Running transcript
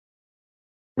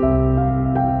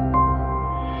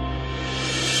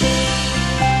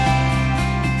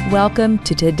Welcome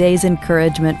to today's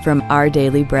encouragement from Our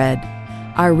Daily Bread.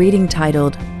 Our reading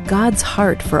titled, God's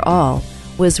Heart for All,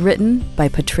 was written by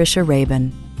Patricia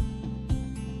Rabin.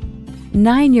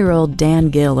 9-year-old Dan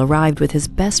Gill arrived with his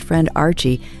best friend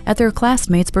Archie at their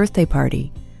classmate's birthday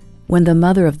party. When the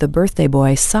mother of the birthday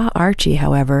boy saw Archie,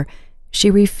 however,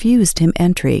 she refused him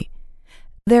entry.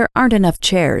 "There aren't enough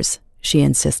chairs," she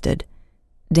insisted.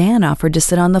 Dan offered to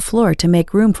sit on the floor to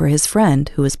make room for his friend,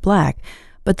 who was black,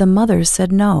 but the mother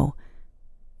said no.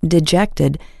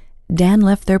 Dejected, Dan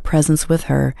left their presence with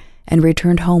her and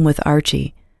returned home with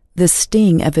Archie, the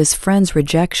sting of his friend's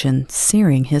rejection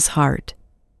searing his heart.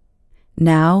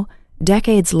 Now,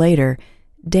 decades later,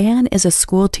 Dan is a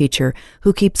school teacher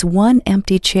who keeps one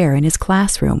empty chair in his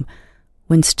classroom.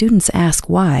 When students ask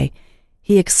why,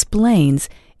 he explains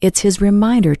it's his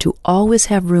reminder to always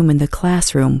have room in the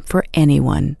classroom for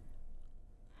anyone.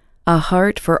 A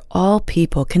heart for all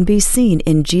people can be seen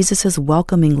in Jesus'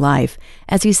 welcoming life,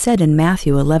 as he said in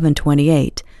Matthew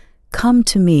 11:28, "Come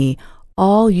to me,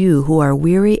 all you who are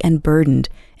weary and burdened,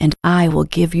 and I will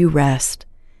give you rest."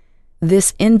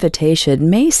 This invitation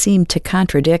may seem to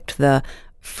contradict the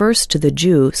first to the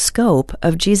Jew scope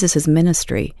of Jesus'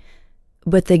 ministry,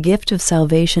 but the gift of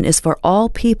salvation is for all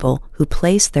people who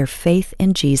place their faith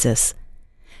in Jesus.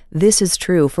 This is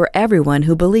true for everyone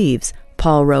who believes,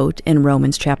 Paul wrote in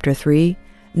Romans chapter 3,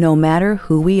 no matter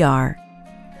who we are.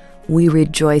 We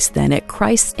rejoice then at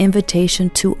Christ's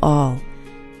invitation to all.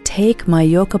 "Take my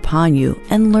yoke upon you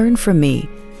and learn from me,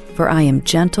 for I am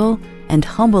gentle and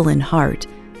humble in heart,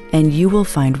 and you will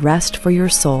find rest for your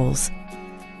souls."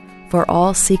 For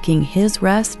all seeking his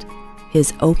rest,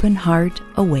 his open heart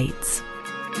awaits.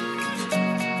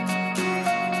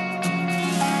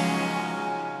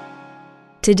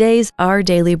 Today's Our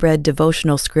Daily Bread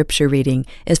devotional scripture reading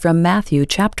is from Matthew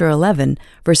chapter 11,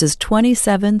 verses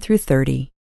 27 through 30.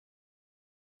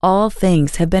 All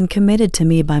things have been committed to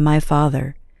me by my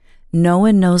Father. No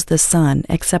one knows the Son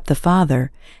except the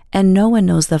Father, and no one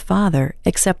knows the Father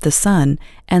except the Son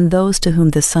and those to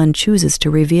whom the Son chooses to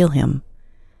reveal him.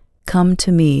 Come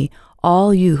to me,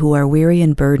 all you who are weary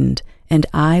and burdened, and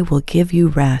I will give you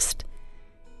rest.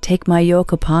 Take my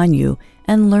yoke upon you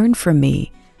and learn from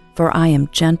me, for I am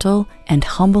gentle and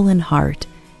humble in heart,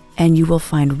 and you will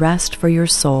find rest for your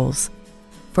souls.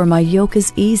 For my yoke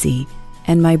is easy,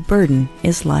 and my burden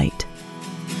is light.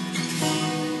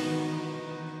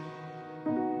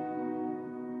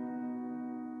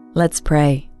 Let's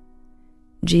pray.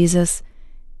 Jesus,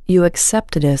 you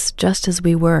accepted us just as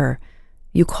we were.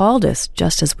 You called us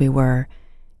just as we were.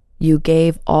 You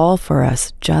gave all for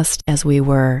us just as we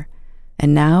were.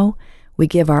 And now, we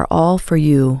give our all for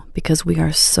you because we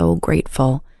are so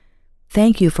grateful.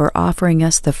 Thank you for offering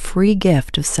us the free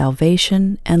gift of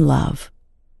salvation and love.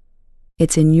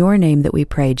 It's in your name that we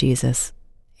pray, Jesus.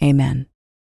 Amen.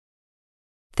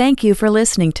 Thank you for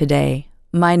listening today.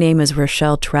 My name is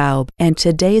Rochelle Traub, and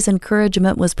today's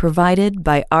encouragement was provided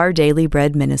by Our Daily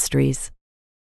Bread Ministries.